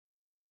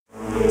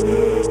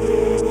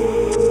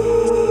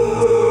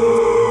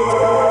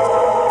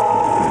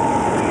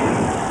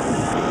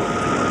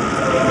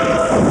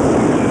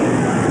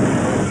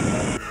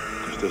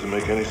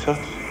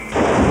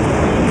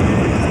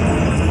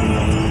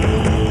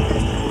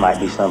Might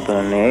be something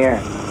in the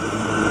air.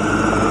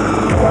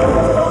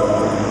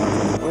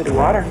 With the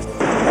water.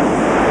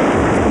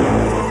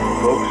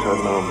 Folks,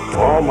 I've known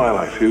all my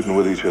life feuding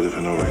with each other for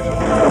no reason.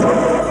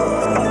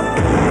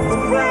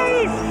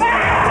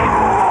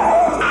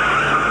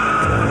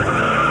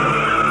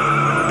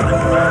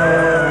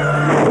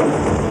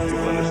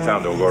 People in this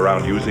town don't go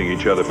around using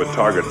each other for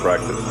target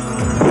practice. What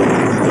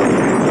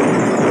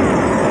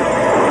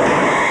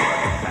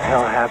the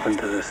hell happened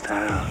to this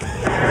town?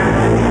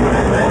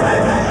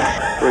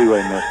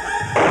 Freeway, mister.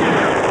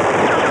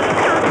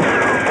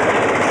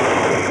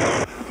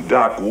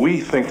 Doc, we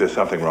think there's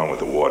something wrong with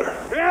the water.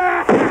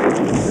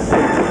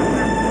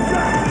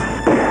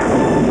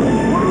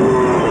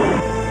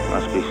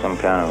 Must be some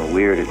kind of a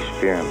weird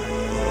experiment.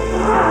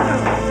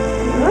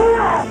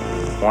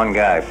 One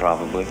guy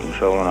probably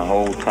controlling a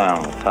whole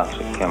town with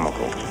toxic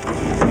chemicals.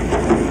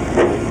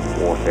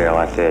 Warfare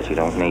like that, you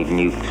don't need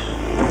nukes.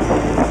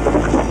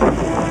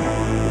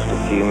 Just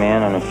a few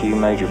men and a few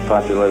major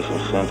population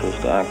centers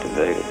to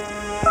activate it.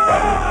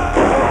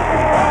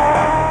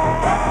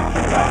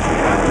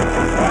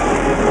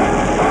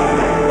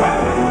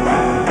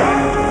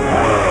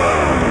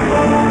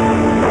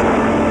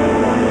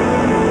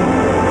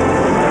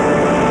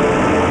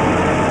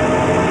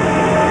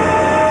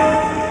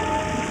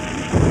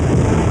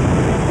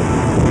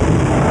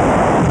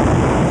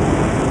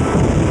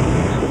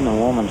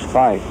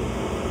 Fight.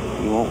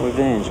 You want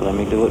revenge, let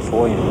me do it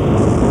for you.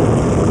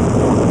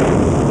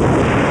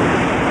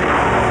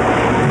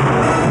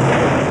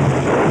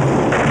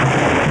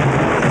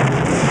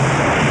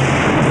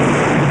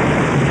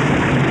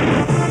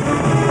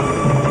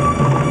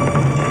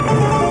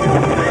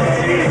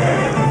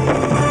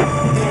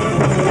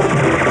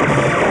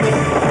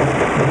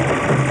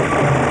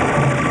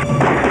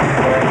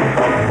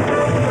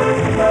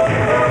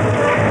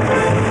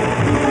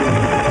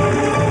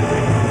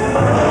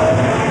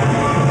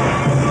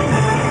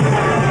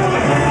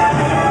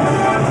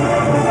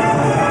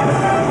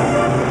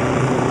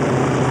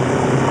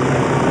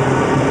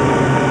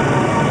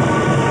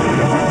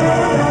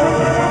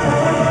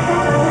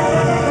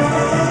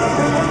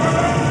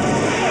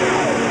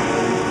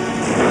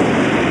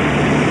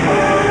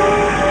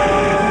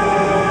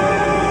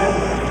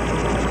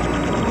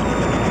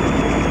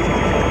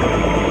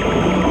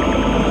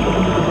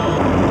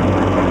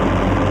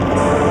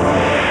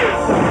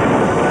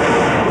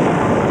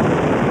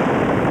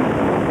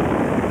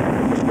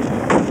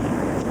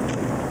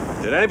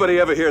 Did anybody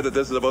ever hear that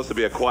this is supposed to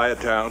be a quiet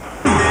town?